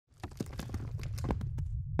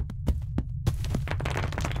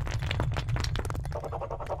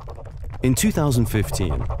In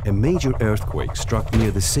 2015, a major earthquake struck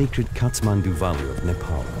near the sacred Kathmandu Valley of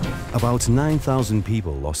Nepal. About 9,000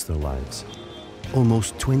 people lost their lives.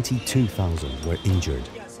 Almost 22,000 were injured,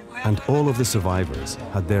 and all of the survivors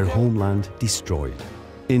had their homeland destroyed.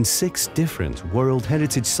 In 6 different World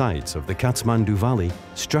Heritage Sites of the Kathmandu Valley,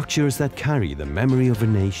 structures that carry the memory of a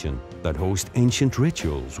nation, that host ancient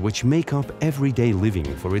rituals which make up everyday living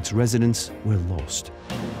for its residents, were lost.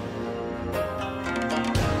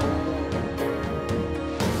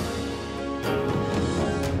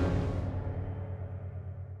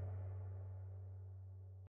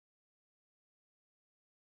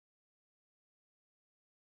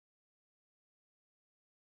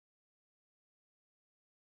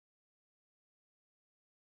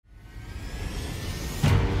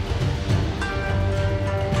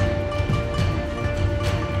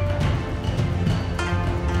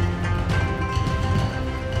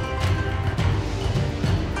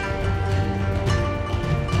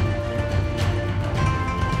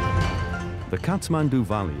 The Kathmandu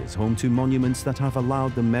Valley is home to monuments that have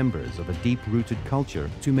allowed the members of a deep-rooted culture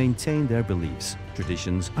to maintain their beliefs,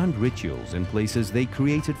 traditions and rituals in places they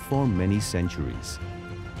created for many centuries.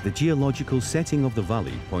 The geological setting of the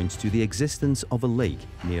valley points to the existence of a lake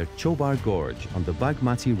near Chobar Gorge on the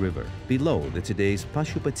Bagmati River, below the today's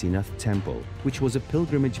Pashupatinath Temple, which was a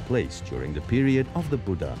pilgrimage place during the period of the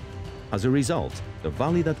Buddha. As a result, the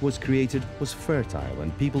valley that was created was fertile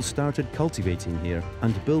and people started cultivating here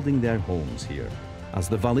and building their homes here. As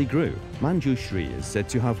the valley grew, Manjushri is said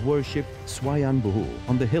to have worshipped Swayambhu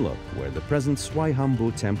on the hillock where the present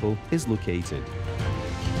Swayambhu temple is located.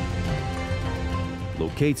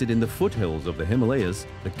 Located in the foothills of the Himalayas,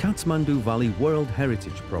 the Kathmandu Valley World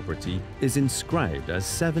Heritage Property is inscribed as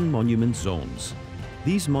 7 monument zones.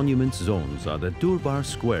 These monument zones are the Durbar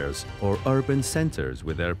squares, or urban centers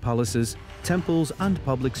with their palaces, temples and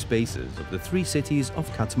public spaces of the 3 cities of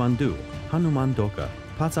Kathmandu, Hanumandoka,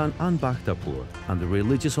 Patan and Bhaktapur, and the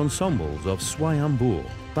religious ensembles of Swayambhu,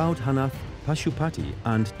 Baudhanath, Pashupati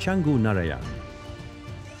and Changu Narayan.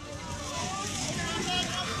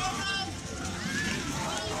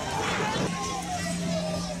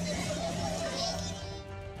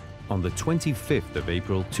 On the 25th of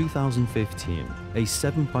April 2015, a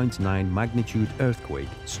 7.9 magnitude earthquake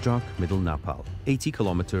struck Middle Nepal, 80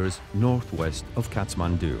 kilometers northwest of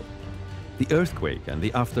Kathmandu. The earthquake and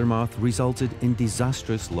the aftermath resulted in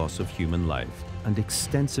disastrous loss of human life and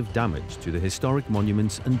extensive damage to the historic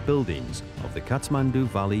monuments and buildings of the Kathmandu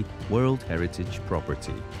Valley World Heritage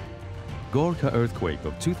Property. Gorkha earthquake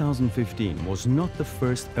of 2015 was not the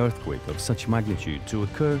first earthquake of such magnitude to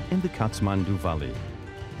occur in the Kathmandu Valley.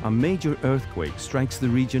 A major earthquake strikes the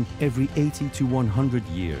region every 80 to 100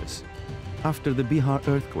 years. After the Bihar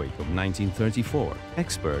earthquake of 1934,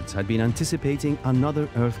 experts had been anticipating another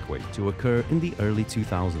earthquake to occur in the early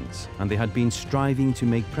 2000s, and they had been striving to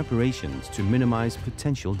make preparations to minimize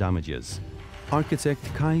potential damages. Architect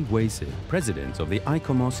Kai Weise, president of the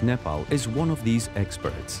ICOMOS Nepal, is one of these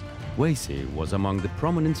experts. Weise was among the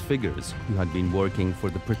prominent figures who had been working for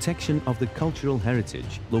the protection of the cultural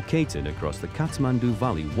heritage located across the Kathmandu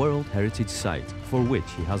Valley World Heritage Site, for which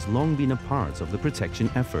he has long been a part of the protection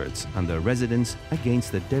efforts and their residents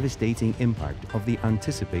against the devastating impact of the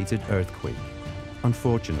anticipated earthquake.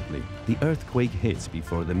 Unfortunately, the earthquake hit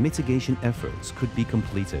before the mitigation efforts could be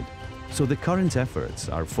completed. So the current efforts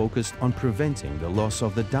are focused on preventing the loss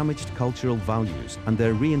of the damaged cultural values and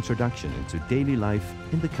their reintroduction into daily life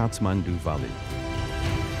in the Kathmandu Valley.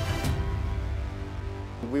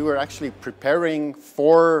 We were actually preparing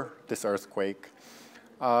for this earthquake.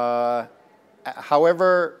 However,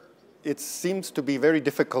 it seems to be very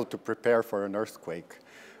difficult to prepare for an earthquake.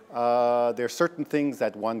 There are certain things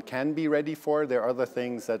that one can be ready for. There are other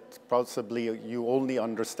things that possibly you only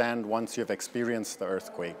understand once you've experienced the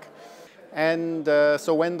earthquake. And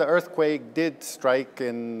so when the earthquake did strike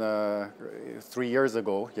in 3 years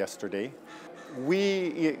ago, yesterday,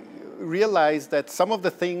 we realized that some of the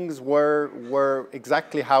things were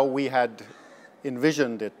exactly how we had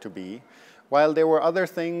envisioned it to be, while there were other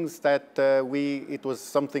things that it was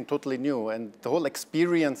something totally new, and the whole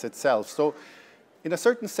experience itself. So in a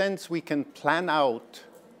certain sense, we can plan out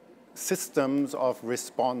systems of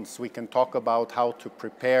response. We can talk about how to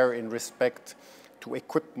prepare in respect to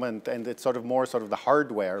equipment, and it's more the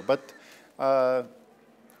hardware. But the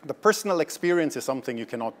personal experience is something you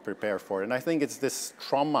cannot prepare for. And I think it's this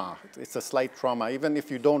trauma, it's a slight trauma, even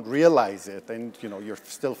if you don't realize it and you're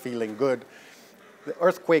still feeling good, the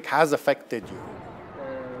earthquake has affected you.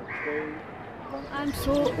 I'm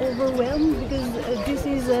so overwhelmed because this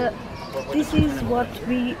is this is what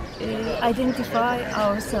we identify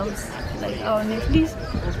ourselves, like our Nepalese,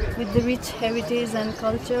 with the rich heritage and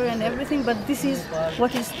culture and everything. But this is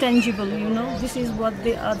what is tangible, you know. This is what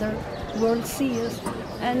the other world sees,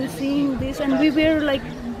 and seeing this, and we were like,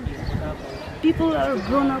 people are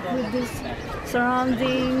grown up with this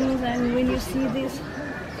surroundings, and when you see this,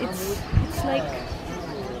 it's like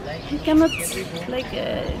you cannot like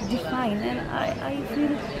define, and I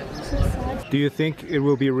feel so sad. Do you think it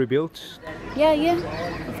will be rebuilt? Yeah,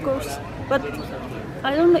 of course, but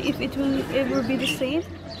I don't know if it will ever be the same.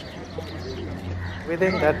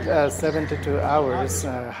 Within that 72 hours,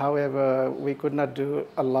 however, we could not do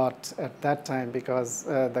a lot at that time because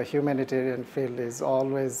the humanitarian field is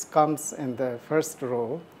always comes in the first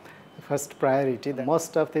row, first priority.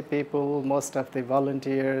 Most of the people, most of the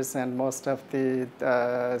volunteers, and most of the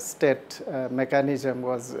state mechanism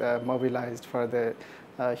was mobilized for the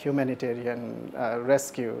humanitarian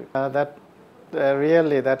rescue.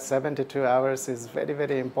 Really, that 72 hours is very,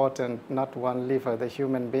 very important, not only for the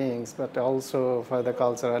human beings, but also for the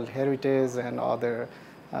cultural heritage and other,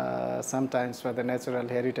 sometimes for the natural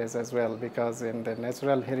heritage as well, because in the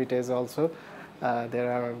natural heritage also, there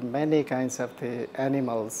are many kinds of the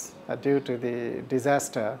animals due to the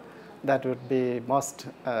disaster that would be most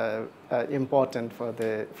important for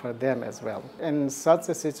them as well. In such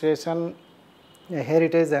a situation,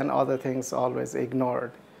 heritage and other things always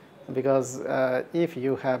ignored. Because if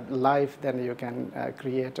you have life, then you can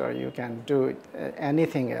create or you can do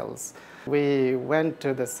anything else. We went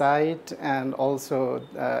to the site and also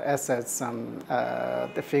assessed some,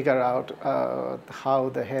 to figure out how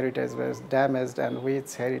the heritage was damaged and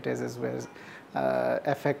which heritages was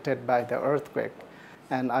affected by the earthquake,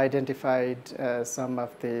 and identified some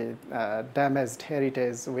of the damaged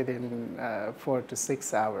heritage within 4 to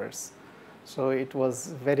 6 hours. So it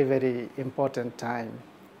was very, very important time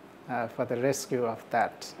for the rescue of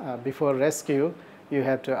that. Before rescue, you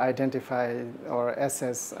have to identify or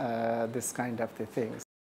assess this kind of the things.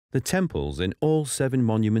 The temples in all 7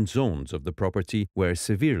 monument zones of the property were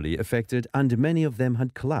severely affected, and many of them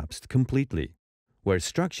had collapsed completely. Where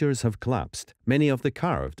structures have collapsed, many of the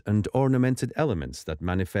carved and ornamented elements that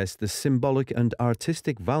manifest the symbolic and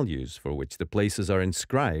artistic values for which the places are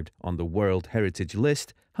inscribed on the World Heritage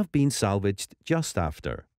List have been salvaged just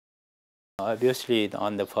after. Obviously,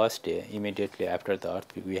 on the first day, immediately after the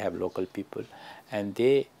earthquake, we have local people, and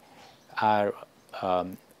they are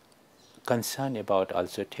concerned about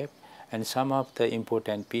also theft. And some of the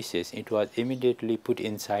important pieces, it was immediately put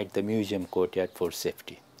inside the museum courtyard for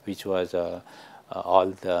safety, which was all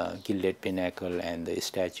the gilded pinnacle and the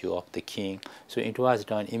statue of the king. So it was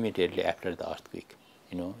done immediately after the earthquake,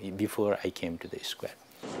 you know, before I came to the square.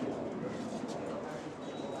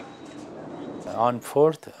 On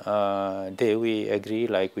 4th day, we agree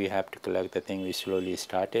like we have to collect the thing. We slowly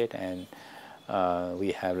started, and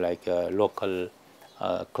we have like local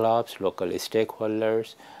clubs, local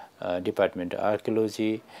stakeholders, Department of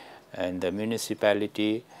Archaeology, and the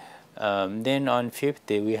municipality. Then on 5th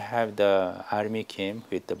day, we have the army came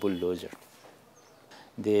with the bulldozer.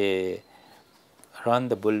 They run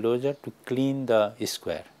the bulldozer to clean the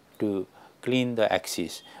square, to clean the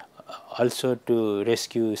axis, also to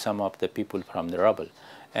rescue some of the people from the rubble.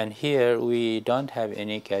 And here we don't have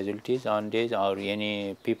any casualties on days or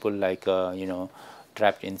any people like you know,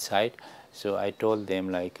 trapped inside. So I told them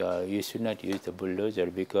like you should not use the bulldozer,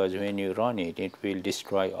 because when you run it, it will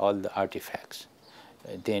destroy all the artifacts.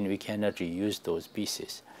 Then we cannot reuse those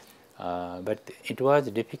pieces. But it was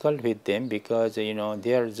difficult with them because you know,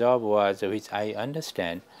 their job was, which I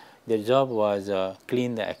understand, their job was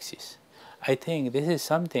clean the axis. I think this is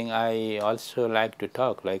something I also like to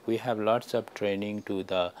talk, like we have lots of training to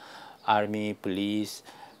the army, police,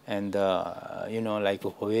 and you know, like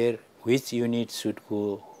which unit should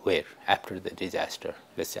go where after the disaster,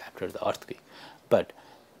 let's say after the earthquake. But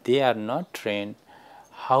they are not trained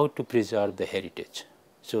how to preserve the heritage.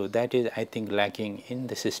 So that is, I think, lacking in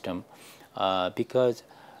the system because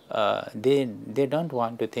they don't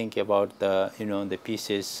want to think about the, you know, the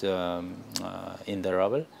pieces in the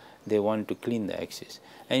rubble. They want to clean the axis.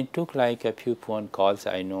 And it took like a few phone calls,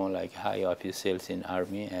 I know, like high officials in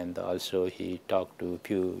army, and also he talked to a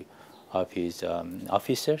few of his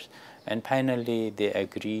officers, and finally they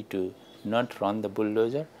agreed to not run the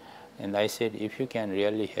bulldozer. And I said, if you can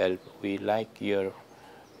really help, we like your,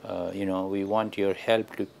 you know, we want your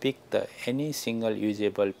help to pick any single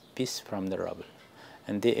usable piece from the rubble.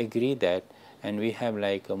 And they agree that, and we have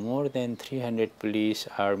like more than 300 police,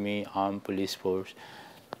 army, armed police force,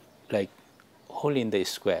 like whole in the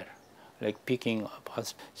square. like picking up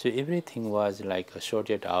us. So everything was like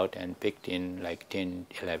sorted out and picked in like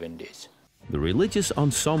 10-11 days. The religious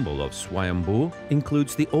ensemble of Swayambhu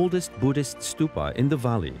includes the oldest Buddhist stupa in the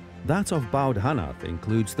valley. That of Baudhanath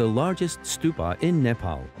includes the largest stupa in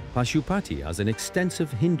Nepal. Pashupati has an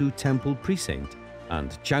extensive Hindu temple precinct,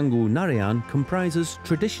 and Changu Narayan comprises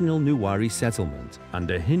traditional Nuwari settlement and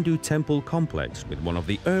a Hindu temple complex with one of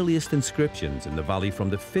the earliest inscriptions in the valley from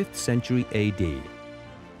the 5th century AD.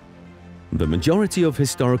 The majority of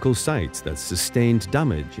historical sites that sustained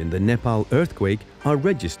damage in the Nepal earthquake are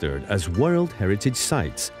registered as World Heritage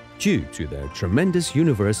Sites due to their tremendous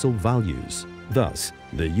universal values. Thus,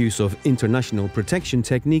 the use of international protection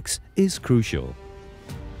techniques is crucial.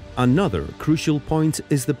 Another crucial point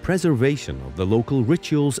is the preservation of the local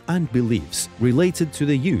rituals and beliefs related to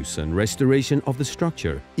the use and restoration of the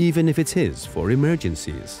structure, even if it is for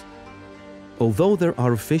emergencies. Although there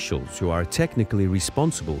are officials who are technically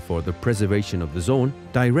responsible for the preservation of the zone,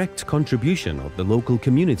 direct contribution of the local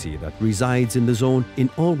community that resides in the zone in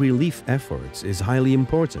all relief efforts is highly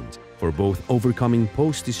important for both overcoming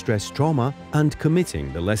post-distress trauma and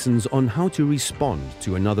committing the lessons on how to respond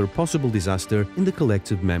to another possible disaster in the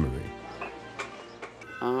collective memory.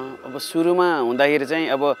 अब सुरुमा हुँदाखेरि चाहिँ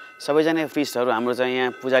अब सबैजना प्रिस्टहरु हाम्रो चाहिँ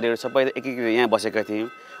यहाँ पुजारीहरु सबै एक यहाँ बसेका थियौं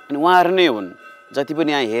अनि उहाँहरु नै हुन् जति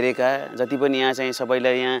पनि यहाँ हेरेका जति पनि यहाँ चाहिँ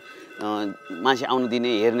सबैलाई यहाँ मान्छे आउन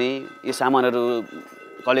दिने हेर्ने यो सामानहरु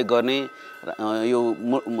कलेक्ट गर्ने यो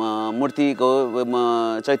मूर्तिको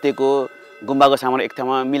चैत्यको गुम्बाको सामान एक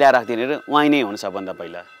ठाउँमा मिलाएर राख्दिने र उहाँ नै हुन् सबभन्दा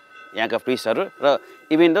पहिला यहाँका प्रिस्टहरु र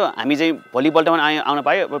इभन दो हामी चाहिँ भोलिपल्टमा आउन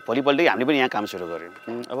पायो भोलिपल्टै हामीले पनि यहाँ काम सुरु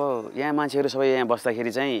गर्यौं अब यहाँ मान्छेहरु सबै यहाँ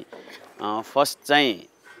बस्दाखेरि चाहिँ फर्स्ट चाहिँ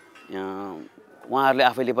उहाँहरुले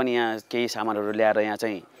आफैले पनि यहाँ केही सामानहरु ल्याएर यहाँ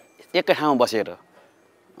चाहिँ एकै ठाउँमा बसेर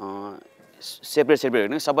सेपरेट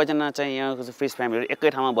हैन सबैजना चाहिँ यहाँको फ्रेश फ्यामिलीहरु एकै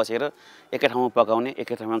ठाउँमा बसेर एकै ठाउँमा पकाउने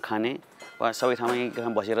एकै ठाउँमा खाने वा सबै ठाउँमा एकै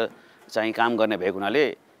ठाउँमा बसेर चाहिँ काम गर्ने भएको हुनाले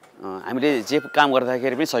हामीले जे काम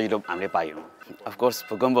गर्दाखेरि पनि सजिलो हामीले पायौं अफ कोर्स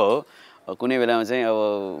भूकम्प हो कुनै बेलामा चाहिँ अब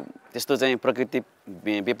त्यस्तो चाहिँ प्रकृति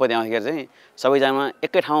विपत्ति आउँदाखेरि चाहिँ सबैजना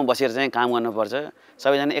एकै ठाउँमा बसेर चाहिँ काम गर्नुपर्छ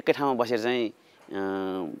सबैजना एकै ठाउँमा बसेर चाहिँ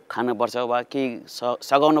खानुपर्छ वा केही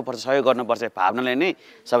सघाउनुपर्छ सहयोग गर्नुपर्छ भावनाले नै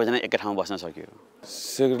सबैजना एकै ठाउँमा बस्न सक्यो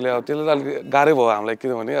सेक्युरिटीले अब त्यसले अलिक गाह्रै भयो हामीलाई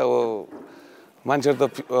किनभने अब मान्छेहरु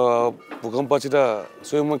त भूकम्पपछि त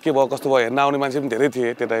स्वयंमा के भयो कस्तो भयो हेर्न आउने मान्छे पनि धेरै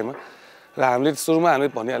थिए त्यो टाइममा र हामीले सुरुमा हामीले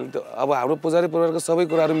भनिहाल्यो अब हाम्रो पुजारी परिवारको सबै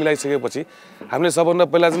कुराहरु मिलाइसकेपछि हामीले सबभन्दा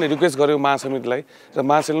पहिला चाहिँ रिक्वेस्ट गर्यौं महासमितिलाई र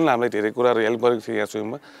महासमितिले हामीले धेरै कुराहरु हेल्प गरेको थियो यहाँ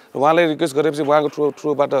स्वयंमा र उहाँले रिक्वेस्ट गरेपछि उहाँको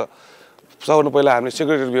थ्रुबाट सबभन्दा पहिला हामीले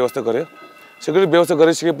सेक्युरिटी व्यवस्था गर्यौं सेक्युरिटी व्यवस्था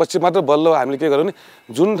गरिसकेपछि मात्र बल्ल हामीले के गर्यौं नि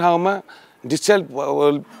जुन ठाउँमा डिस्चार्ज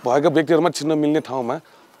भएका व्यक्तिहरुमा छिन्न मिल्ने ठाउँमा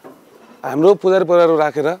हाम्रो पुजारी परिवारहरु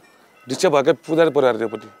राखेर डिस्चार्ज भएका पुजारी परिवारहरु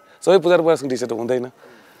पनि सबै पुजारी परिवारसँग डिस्चार्ज हुँदैन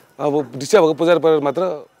अब डिस्चार्ज भएको पुजारी परिवार मात्र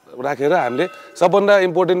राखेर हामीले सबभन्दा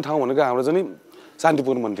इम्पोर्टेन्ट ठाउँ भनेको हाम्रो चाहिँ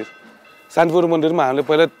शान्तिपुर मन्दिरमा हामीले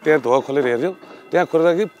पहिला त्यहाँ ढोका खोलेर हेर्यौं त्यहाँ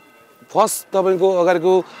खोलेर कि फर्स्ट तपाईको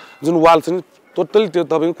अगाडिको जुन वाल छ नि टोटली त्यो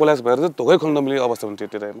तपाईको कोल्याप्स भएर चाहिँ ढोकै खोल्न नमिल्ने अवस्था हुन्थ्यो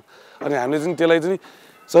त्यो टाइममा अनि हामीले चाहिँ त्यसलाई चाहिँ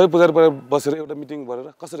सबै पुजारी परिवार बसेर एउटा मिटिङ गरेर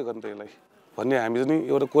कसरी गर्ने त यसलाई भन्ने हामी चाहिँ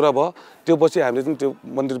एउटा कुरा भयो त्यो पछि हामीले चाहिँ त्यो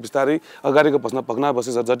मन्दिर बिस्तारै अगाडिको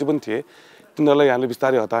भग्नावशेष जति पनि थिए तिनीहरुलाई हामीले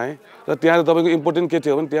बिस्तारै हटाए र त्यहाँ तपाईको इम्पोर्टेन्ट के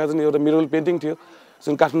थियो भने त्यहाँ चाहिँ एउटा म्युरल पेन्टिङ थियो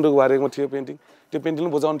जुन काठमाडौँको बारेमा थियो पेन्टिङ त्यो पेन्टिङ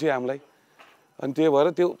पनि बुझाउनु थियो हामीलाई अनि त्यही भएर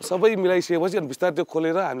त्यो सबै मिलाइसकेपछि अनि बिस्तारै त्यो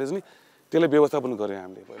खोलेर हामीले चाहिँ त्यसलाई व्यवस्थापन गर्यौं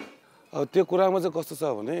हामीले पहिला अब त्यो कुरामा चाहिँ कस्तो छ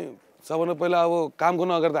भने सबभन्दा पहिला अब काम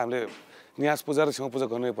गर्नु अगाडि त हामीले न्यास पूजा र शिव पूजा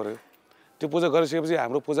गर्नै पर्यो त्यो पूजा गरिसकेपछि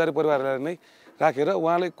हाम्रो पुजारी परिवारलाई नै राखेर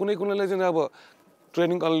उहाँले कुनैले चाहिँ अब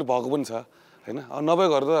ट्रेनिङ अलरेडी भएको पनि छ हैन नभए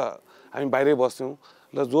घर त हामी बाहिरै बस्छौं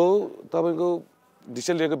र जो तपाईको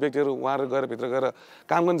डिसिसन लिएको व्यक्तिहरु उहाँहरु गएर भित्र गएर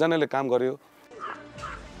काम गर्न जानेले काम गर्यो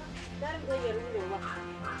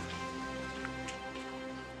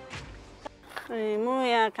म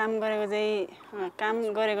यहाँ काम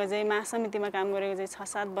गरेको चाहिँ महासमितिमा काम गरेको चाहिँ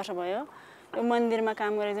 6-7 वर्ष भयो यो मन्दिरमा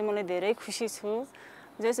काम गरेको चाहिँ मलाई धेरै खुसी छु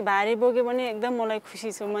जस भारी बोके पनि एकदम मलाई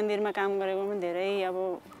खुसी छु मन्दिरमा काम गरेको पनि धेरै अब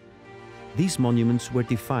These monuments were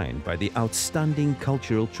defined by the outstanding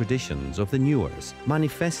cultural traditions of the Newars,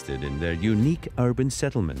 manifested in their unique urban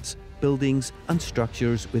settlements, buildings and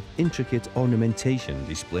structures with intricate ornamentation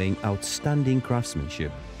displaying outstanding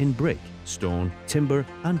craftsmanship in brick, stone, timber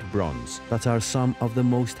and bronze that are some of the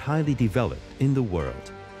most highly developed in the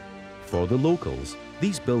world. For the locals,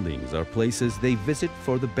 these buildings are places they visit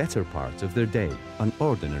for the better part of their day, an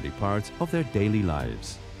ordinary part of their daily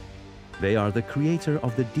lives. They are the creator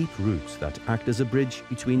of the deep roots that act as a bridge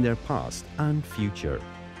between their past and future.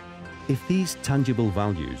 If these tangible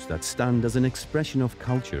values that stand as an expression of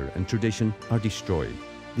culture and tradition are destroyed,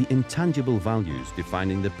 the intangible values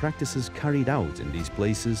defining the practices carried out in these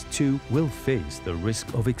places too will face the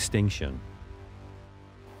risk of extinction.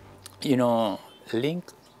 You know,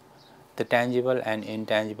 link the tangible and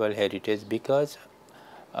intangible heritage, because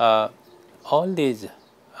all these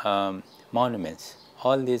monuments,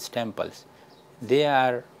 all these temples, they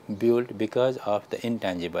are built because of the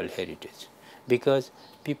intangible heritage, because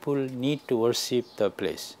people need to worship the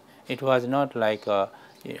place. It was not like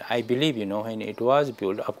I believe, you know, when it was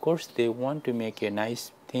built, of course they want to make a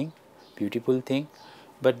nice thing, beautiful thing,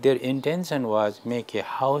 but their intention was make a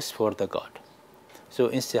house for the god. So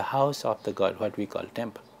it's a house of the god, what we call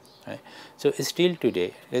temple. Right? So still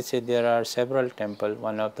today, let's say there are several temples.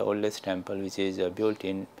 One of the oldest temple, which is built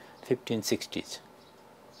in 1560s.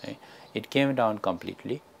 Right? It came down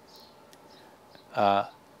completely,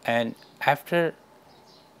 and after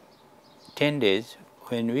 10 days,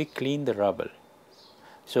 when we clean the rubble,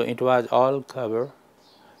 so it was all covered.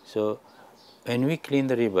 So when we clean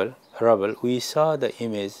the rubble, we saw the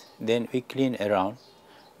image. Then we clean around.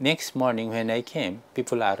 Next morning when I came,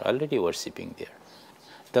 people are already worshipping there.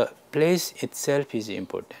 The place itself is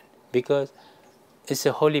important because it's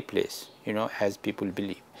a holy place, you know, as people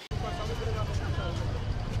believe.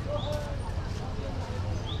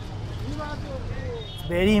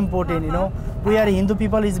 Very important, you know. We are Hindu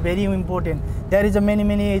people, is very important. There is a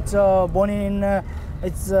many. It's born in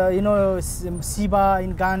you know, Shiva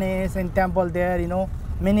in Ganesh and temple there, you know,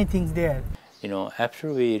 many things there. You know,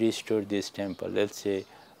 after we restore this temple, let's say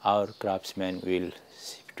our craftsmen will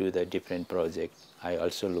shift to the different project. I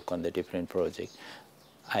also look on the different project.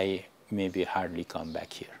 I maybe hardly come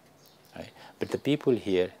back here, right? But the people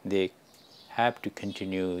here, they have to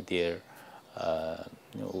continue their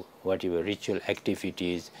you know, whatever ritual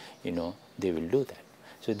activities, you know, they will do that.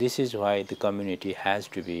 So this is why the community has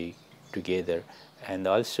to be together, and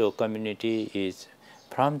also community is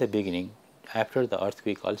from the beginning. After the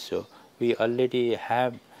earthquake also, we already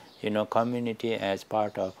have, you know, community as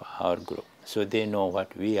part of our group, so they know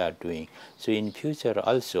what we are doing. So in future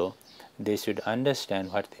also, they should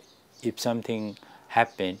understand what, if something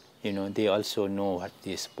happen, you know, they also know what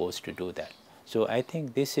they're supposed to do that. So I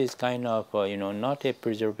think this is kind of you know, not a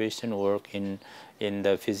preservation work in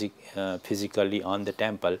the physically on the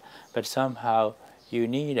temple, but somehow you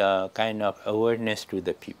need a kind of awareness to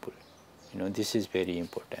the people. You know, this is very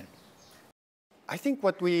important. I think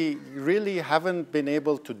what we really haven't been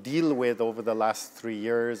able to deal with over the last 3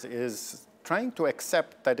 years is trying to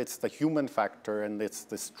accept that it's the human factor and it's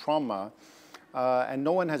this trauma, and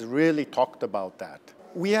no one has really talked about that.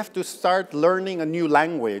 We have to start learning a new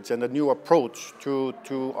language and a new approach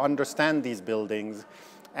to understand these buildings,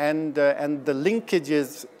 and the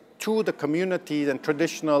linkages to the communities and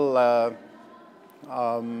traditional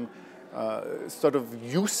sort of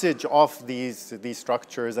usage of these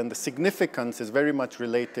structures, and the significance is very much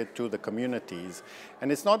related to the communities.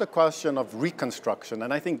 And it's not a question of reconstruction,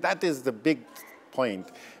 and I think that is the big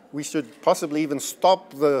point. We should possibly even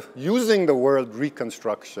stop using the word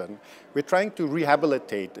reconstruction. We're trying to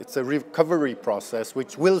rehabilitate. It's a recovery process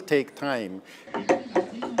which will take time.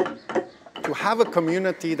 To have a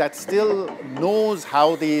community that still knows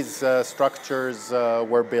how these structures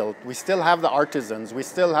were built. We still have the artisans. We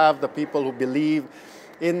still have the people who believe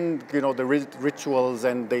in, you know, the rituals,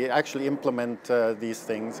 and they actually implement these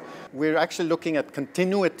things. We're actually looking at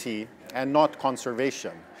continuity and not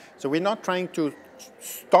conservation. So we're not trying to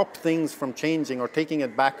stop things from changing or taking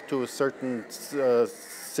it back to a certain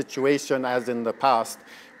situation as in the past,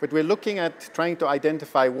 but we're looking at trying to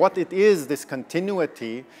identify what it is, this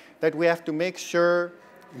continuity, that we have to make sure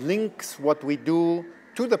links what we do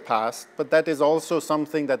to the past, but that is also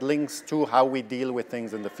something that links to how we deal with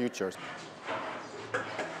things in the future.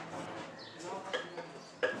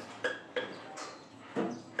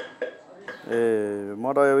 म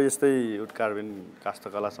र यस्तै उटकार्बिन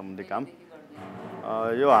काष्ठकला सम्बन्धी काम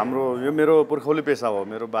यो मेरो पुर्खौली पेसा हो।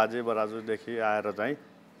 मेरो बाजे बराजुदेखि आएर चाहिँ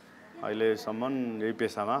अहिलेसम्म यही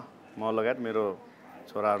पेसामा म लगायत मेरो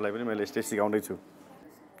छोराहरूलाई पनि मैले यस्तै सिकाउँदै छु।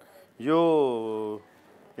 यो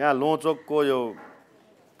यहाँ लोचोकको यो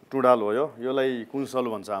टुडाल हो। योलाई कुन्सल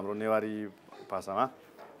भन्छ हाम्रो नेवारी भाषामा,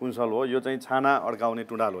 कुन्सल हो। यो चाहिँ छाना अड्काउने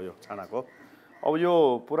टुडाल हो। यो छानाको अब यो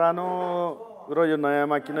पुरानो र यो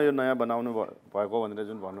नयाँमा किन यो नयाँ बनाउनु भएको भनेर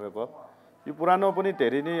जुन भन्नुभएको, यो पुरानो पनि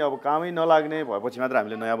धेरै नै अब कामै नलाग्ने भएपछि मात्र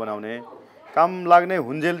हामीले नयाँ बनाउने, काम लाग्ने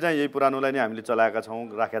हुन्जेल चाहिँ यही पुरानोलाई नै हामीले चलाएका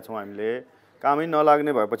छौँ, राखेका छौँ हामीले। कामै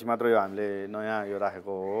नलाग्ने भएपछि मात्र यो हामीले नयाँ यो राखेको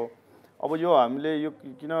हो। अब यो हामीले यो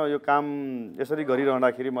किन यो काम यसरी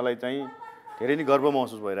गरिरहँदाखेरि मलाई चाहिँ धेरै नै गर्व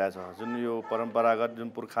महसुस भइरहेछ जुन यो परम्परागत जुन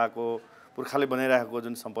पुर्खाले बनाइरहेको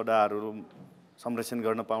जुन सम्पदाहरू संरक्षण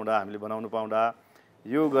गर्न पाउँदा हामीले बनाउन पाउँदा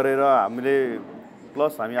यो गरेर हामीले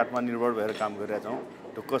प्लस हामी आत्मनिर्भर भएर काम गरिरहेछौँ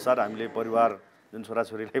ढुक्क साथ हामीले परिवार जुन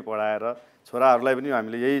छोराछोरीलाई पढाएर छोराहरूलाई पनि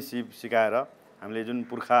हामीले यही सिकाएर हामीले जुन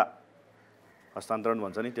पुर्खा हस्तान्तरण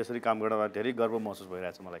भन्छ नि त्यसरी काम गर्दा धेरै गर्व महसुस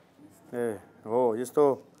भइरहेछ मलाई हो यस्तो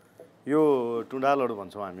यो टुँडालहरू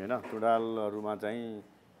भन्छौँ हामी होइन टुँडालहरूमा चाहिँ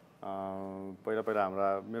पहिला हाम्रा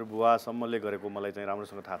मेरो बुवासम्मले गरेको मलाई चाहिँ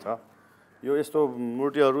राम्रोसँग थाहा छ यो यस्तो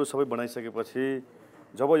मूर्तिहरू सबै बनाइसकेपछि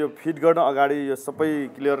जब यो फिट गर्न अगाडि यो सबै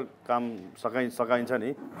क्लियर काम सकाइन्छ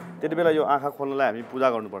नि त्यति बेला यो आँखा खोल्नलाई हामी पूजा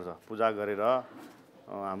गर्नुपर्छ पूजा गरेर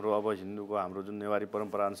हाम्रो अब हिन्दूको हाम्रो जुन नेवारी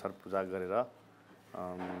परम्पराअनुसार पूजा गरेर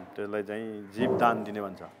त्यसलाई चाहिँ जीवदान दिने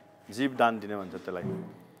भन्छ त्यसलाई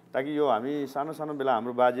ताकि यो हामी सानो सानो बेला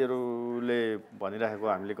हाम्रो बाजेहरूले भनिरहेको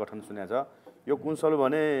हामीले कथन सुनेको छ यो कुन्सल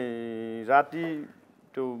भने राति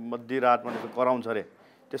त्यो मध्यरातमा त्यसको कराउँछ अरे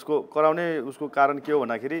त्यसको कराउने उसको कारण के हो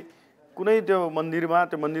भन्दाखेरि कुनै त्यो मन्दिर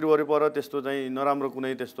वरिपर त्यस्तो चाहिँ नराम्रो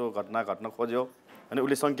कुनै त्यस्तो घटना घट्न खोज्यो अनि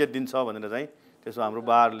उसले सङ्केत दिन्छ भनेर चाहिँ त्यसो हाम्रो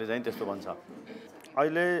बाहरूले चाहिँ त्यस्तो भन्छ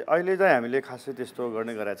अहिले चाहिँ हामीले खासै त्यस्तो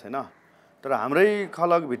गर्ने गरेको छैन तर हाम्रै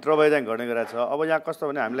खलकभित्र भए चाहिँ गर्ने गरेको छ अब यहाँ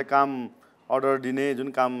कस्तो भने हामीले काम अर्डर दिने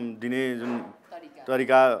जुन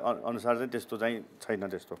तरिका अनुसार चाहिँ त्यस्तो चाहिँ छैन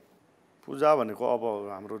त्यस्तो पूजा भनेको अब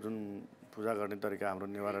हाम्रो जुन पूजा गर्ने तरिका हाम्रो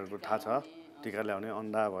नेवारहरूको थाहा छ टिका ल्याउने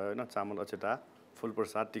अन्डा भयो होइन चामल अक्षता फुल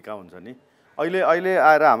प्रसाद टिका हुन्छ नि अहिले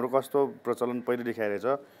आएर हाम्रो कस्तो प्रचलन पहिलेदेखि आइरहेछ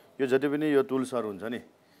यो जति पनि यो टुल्सहरू हुन्छ नि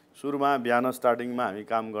सुरुमा बिहान स्टार्टिङमा हामी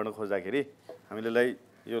काम गर्न खोज्दाखेरि हामीले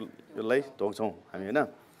यसलाई ढोग्छौँ हामी होइन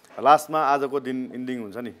लास्टमा आजको दिन इन्डिङ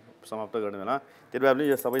हुन्छ नि समाप्त गर्ने बेला त्यति बेला पनि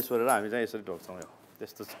यो सबै सोरेर हामी चाहिँ यसरी ढोग्छौँ यो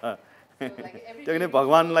त्यस्तो छ त्यो पनि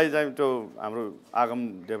भगवान्लाई चाहिँ त्यो हाम्रो आगम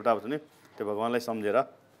देवता हुन्छ नि त्यो भगवान्लाई सम्झेर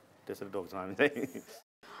त्यसरी ढोग्छौँ हामी चाहिँ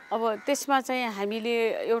अब त्यसमा चाहिँ हामीले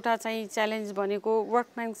एउटा चाहिँ च्यालेन्ज भनेको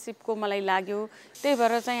वर्कम्यानसिपको मलाई लाग्यो त्यही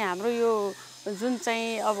भएर चाहिँ हाम्रो यो जुन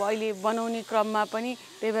चाहिँ अब अहिले बनाउने क्रममा पनि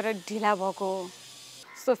त्यही भएर ढिला भएको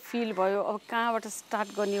जस्तो फिल भयो अब कहाँबाट स्टार्ट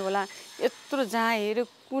गर्ने होला यत्रो जहाँ हेऱ्यो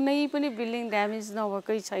कुनै पनि बिल्डिङ ड्यामेज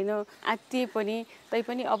नभएकै छैन आत्तिए पनि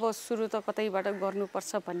तैपनि अब सुरु त कतैबाट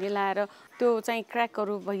गर्नुपर्छ भन्ने लाएर त्यो चाहिँ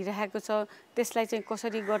क्र्याकहरू भइरहेको छ त्यसलाई चाहिँ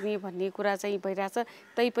कसरी गर्ने भन्ने कुरा चाहिँ भइरहेछ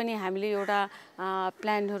तैपनि हामीले एउटा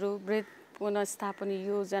प्लानहरू वृहत पुनर्स्थापन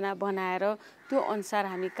योजना बनाएर त्यो अनुसार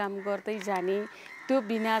हामी काम गर्दै जाने त्यो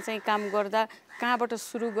बिना चाहिँ काम गर्दा कहाँबाट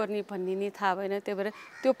सुरु गर्ने भन्ने नै थाहा भएन त्यही भएर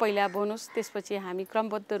त्यो पहिला बोनस त्यसपछि हामी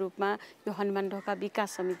क्रमबद्ध रूपमा यो हनुमान ढोका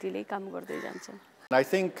विकास समितिले काम गर्दै जान्छौँ I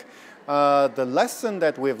think the lesson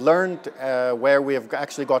that we've learned where we have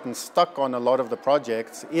actually gotten stuck on a lot of the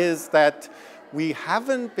projects is that we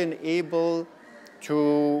haven't been able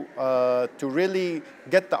to really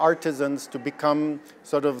get the artisans to become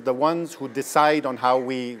sort of the ones who decide on how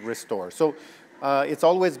we restore. So it's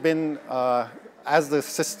always been, as the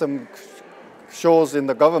system shows in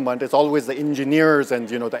the government, it's always the engineers and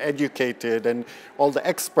the educated and all the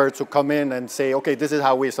experts who come in and say, okay, this is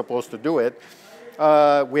how we're supposed to do it.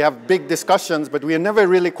 We have big discussions, but we are never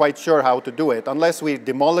really quite sure how to do it unless we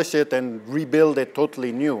demolish it and rebuild it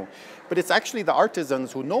totally new. But it's actually the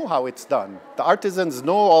artisans who know how it's done. The artisans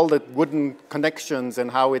know all the wooden connections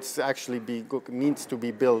and how it's actually needs to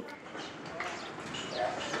be built.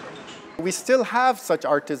 We still have such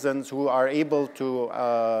artisans who are able to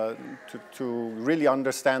really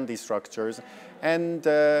understand these structures. And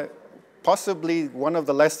possibly one of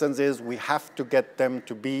the lessons is we have to get them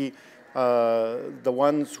to be the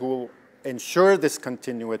ones who ensure this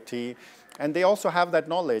continuity, and they also have that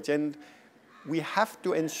knowledge. And we have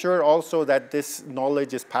to ensure also that this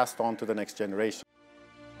knowledge is passed on to the next generation.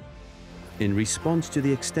 In response to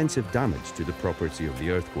the extensive damage to the property of the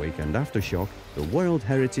earthquake and aftershock, the World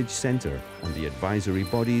Heritage Centre and the advisory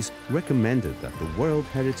bodies recommended that the World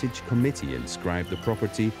Heritage Committee inscribe the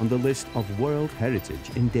property on the list of World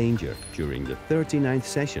Heritage in Danger during the 39th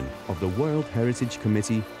session of the World Heritage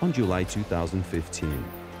Committee on July 2015.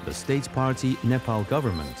 The state party Nepal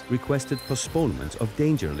government requested postponement of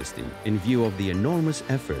danger listing in view of the enormous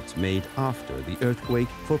efforts made after the earthquake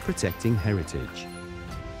for protecting heritage.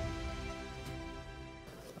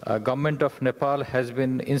 Government of Nepal has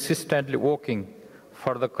been insistently working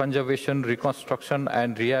for the conservation, reconstruction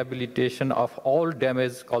and rehabilitation of all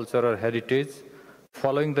damaged cultural heritage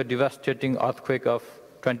following the devastating earthquake of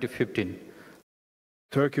 2015.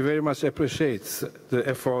 Turkey very much appreciates the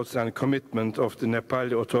efforts and commitment of the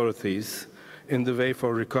Nepali authorities in the way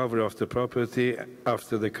for recovery of the property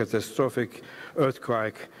after the catastrophic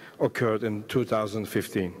earthquake occurred in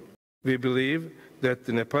 2015. We believe that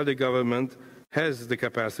the Nepali government has the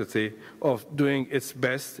capacity of doing its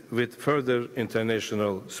best with further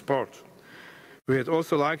international support. We would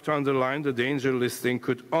also like to underline the danger listing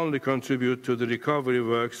could only contribute to the recovery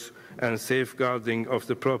works and safeguarding of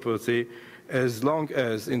the property as long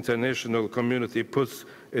as the international community puts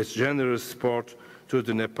its generous support to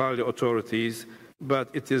the Nepali authorities, but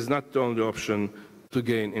it is not the only option to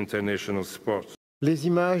gain international support. Les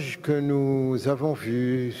images que nous avons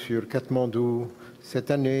vues sur Kathmandu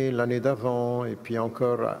cette année, l'année d'avant et puis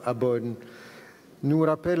encore à Bonn nous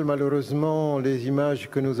rappellent malheureusement les images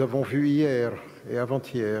que nous avons vues hier et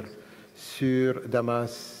avant-hier sur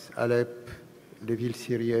Damas, Alep, les villes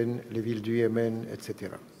syriennes, les villes du Yémen,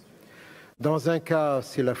 etc. Dans un cas,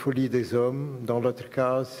 c'est la folie des hommes, dans l'autre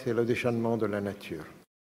cas, c'est le déchaînement de la nature.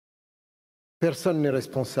 Personne n'est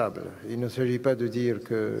responsable. Il ne s'agit pas de dire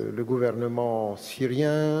que le gouvernement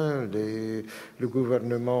syrien, le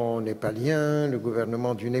gouvernement népalien, le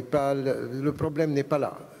gouvernement du Népal, le problème n'est pas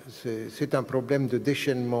là. C'est un problème de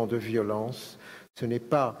déchaînement de violence. Ce n'est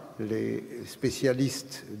pas les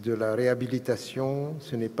spécialistes de la réhabilitation,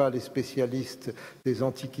 ce n'est pas les spécialistes des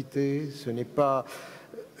antiquités, ce n'est pas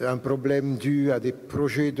un problème dû à des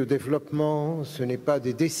projets de développement, ce n'est pas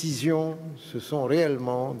des décisions, ce sont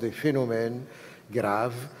réellement des phénomènes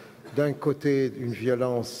graves. D'un côté, une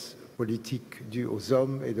violence politique due aux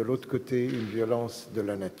hommes et de l'autre côté, une violence de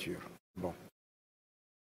la nature. Bon.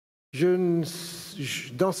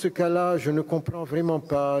 Dans ce cas-là, je ne comprends vraiment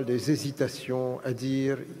pas les hésitations à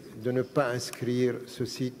dire de ne pas inscrire ce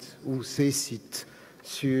site ou ces sites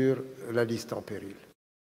sur la liste en péril.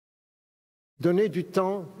 Donner du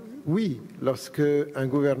temps, oui, lorsque un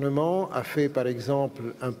gouvernement a fait par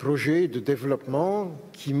exemple un projet de développement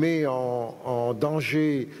qui met en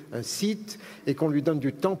danger un site et qu'on lui donne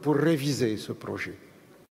du temps pour réviser ce projet.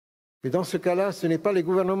 Mais dans ce cas-là, ce n'est pas les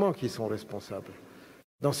gouvernements qui sont responsables.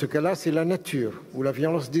 Dans ce cas-là, c'est la nature ou la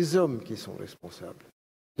violence des hommes qui sont responsables.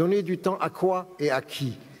 Donner du temps à quoi et à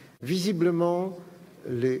qui? Visiblement,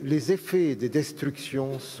 les effets des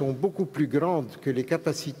destructions sont beaucoup plus grandes que les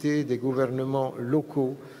capacités des gouvernements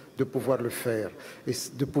locaux de pouvoir le faire et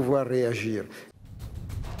de pouvoir réagir.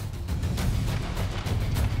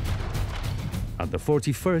 At the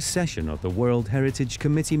 41st session of the World Heritage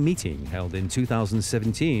Committee meeting held in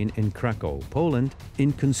 2017 in Krakow, Poland,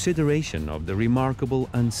 in consideration of the remarkable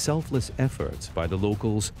and selfless efforts by the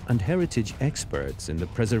locals and heritage experts in the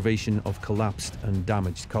preservation of collapsed and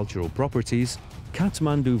damaged cultural properties,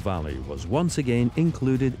 Kathmandu Valley was once again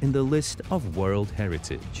included in the list of World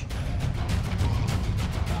Heritage.